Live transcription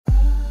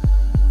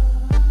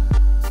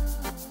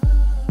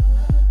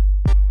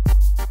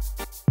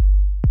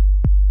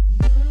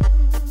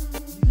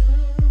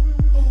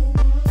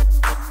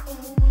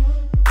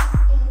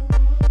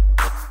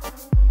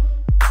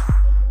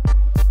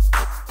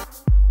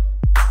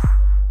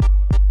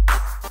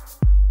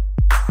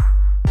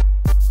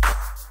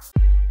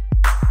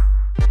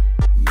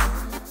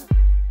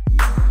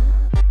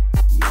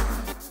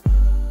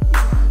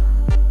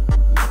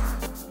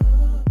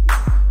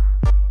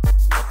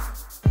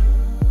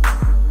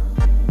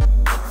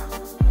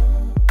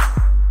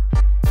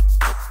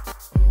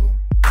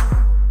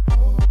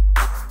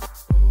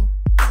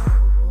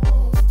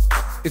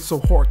so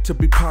hard to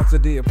be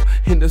positive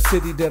in the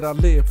city that I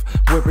live,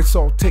 where it's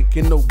all take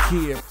and no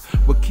give.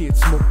 Where kids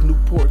smoke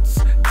Newports,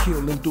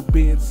 kill and do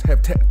bids,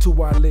 have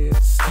tattoo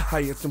eyelids.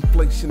 Highest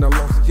inflation, a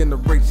lost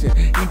generation.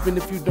 Even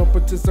if you don't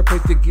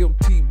participate, you're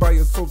guilty by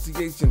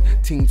association.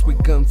 Teens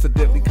with guns, a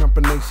deadly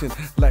combination.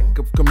 Lack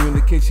of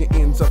communication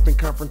ends up in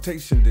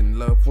confrontation. Then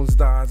loved ones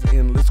dies,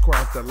 endless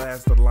cries that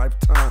last a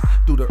lifetime.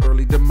 Through the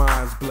early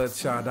demise,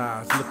 bloodshot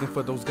eyes, looking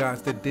for those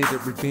guys that did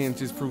it.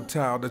 Revenge is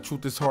futile, the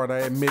truth is hard, I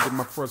admit it.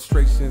 My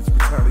frustrations,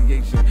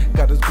 retaliation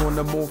got us going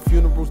to more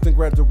funerals than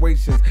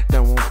graduations.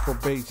 Now on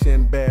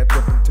probation, bad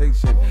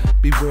reputation.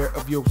 Beware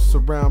of your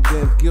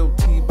surroundings,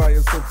 guilty by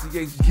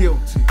association.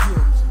 Guilty,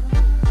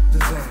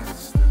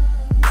 disaster.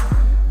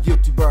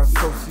 Guilty by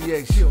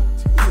association.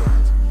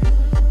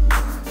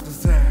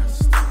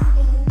 Disaster.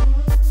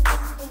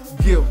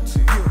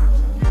 Guilty.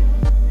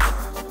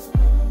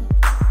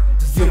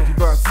 Guilty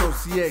by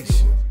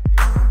association.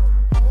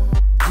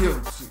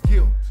 Guilty.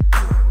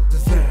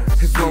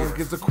 As long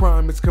as a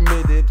crime is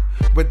committed,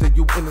 whether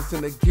you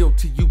innocent or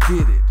guilty, you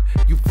did it.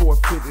 You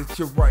forfeited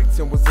your rights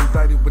and was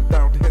indicted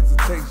without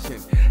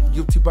hesitation.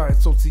 Guilty by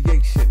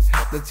association.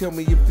 Now tell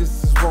me if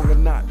this is wrong or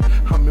not.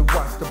 I'm in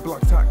watch, the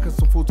block's hot cause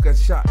some fools got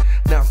shot.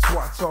 Now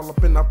swats all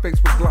up in our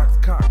face with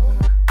Glocks cocked.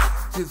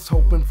 Just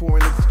hoping for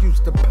an excuse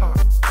to pop.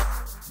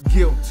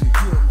 Guilty.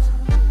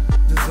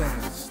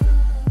 Disaster.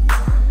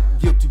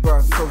 Guilty by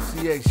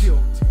association.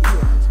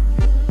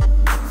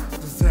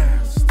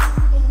 Disaster.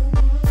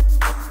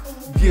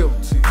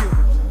 Guilty.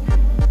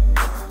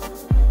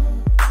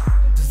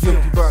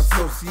 Guilty by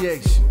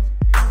association.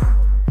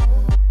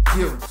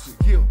 Guilty.